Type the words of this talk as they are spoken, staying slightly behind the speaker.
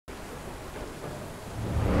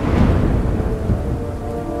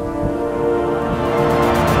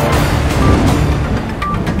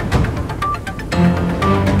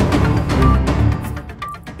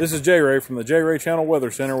This is J-Ray from the J-Ray Channel Weather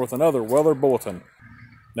Center with another weather bulletin.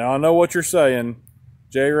 Now I know what you're saying,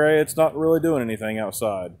 J-Ray, it's not really doing anything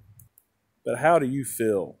outside. But how do you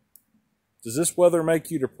feel? Does this weather make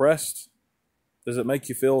you depressed? Does it make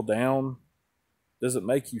you feel down? Does it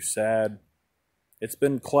make you sad? It's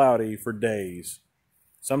been cloudy for days.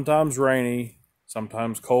 Sometimes rainy,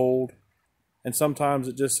 sometimes cold, and sometimes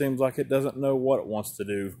it just seems like it doesn't know what it wants to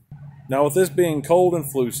do. Now with this being cold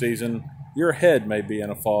and flu season, your head may be in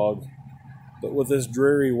a fog, but with this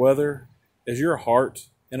dreary weather, is your heart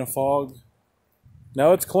in a fog?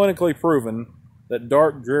 Now it's clinically proven that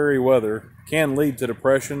dark, dreary weather can lead to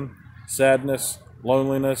depression, sadness,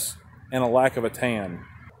 loneliness, and a lack of a tan.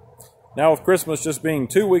 Now with Christmas just being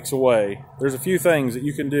 2 weeks away, there's a few things that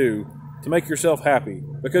you can do to make yourself happy,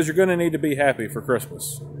 because you're going to need to be happy for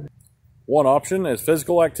Christmas. One option is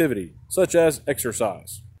physical activity, such as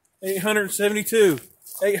exercise. 872,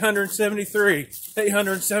 873,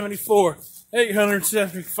 874,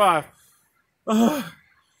 875.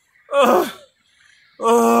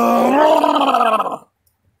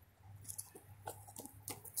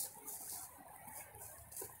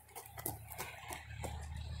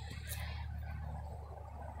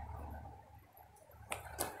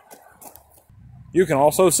 You can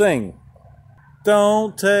also sing.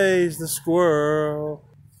 Don't tase the squirrel.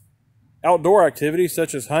 Outdoor activities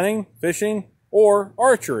such as hunting, fishing, or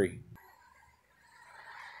archery.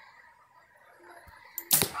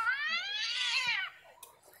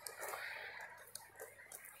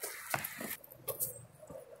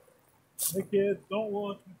 Hey kids, don't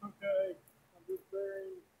look, it's okay. I'm just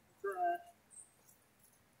burying the trash.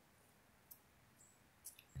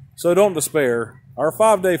 So don't despair. Our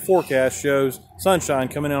 5-day forecast shows sunshine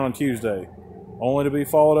coming in on Tuesday, only to be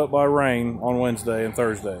followed up by rain on Wednesday and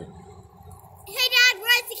Thursday. Hey Dad,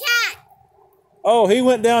 where's the cat? Oh, he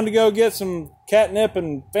went down to go get some catnip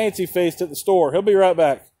and fancy feast at the store. He'll be right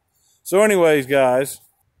back. So anyways, guys,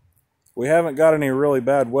 we haven't got any really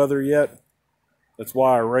bad weather yet. That's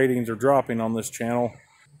why our ratings are dropping on this channel.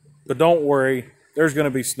 But don't worry, there's going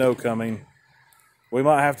to be snow coming. We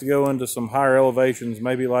might have to go into some higher elevations,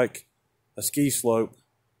 maybe like a ski slope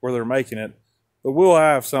where they're making it. But we'll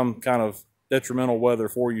have some kind of detrimental weather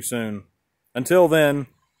for you soon. Until then,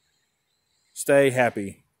 stay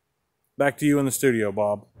happy. Back to you in the studio,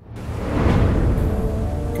 Bob.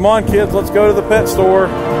 Come on, kids, let's go to the pet store.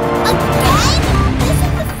 Again? This is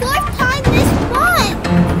the 4th time this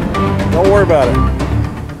month. Don't worry about it.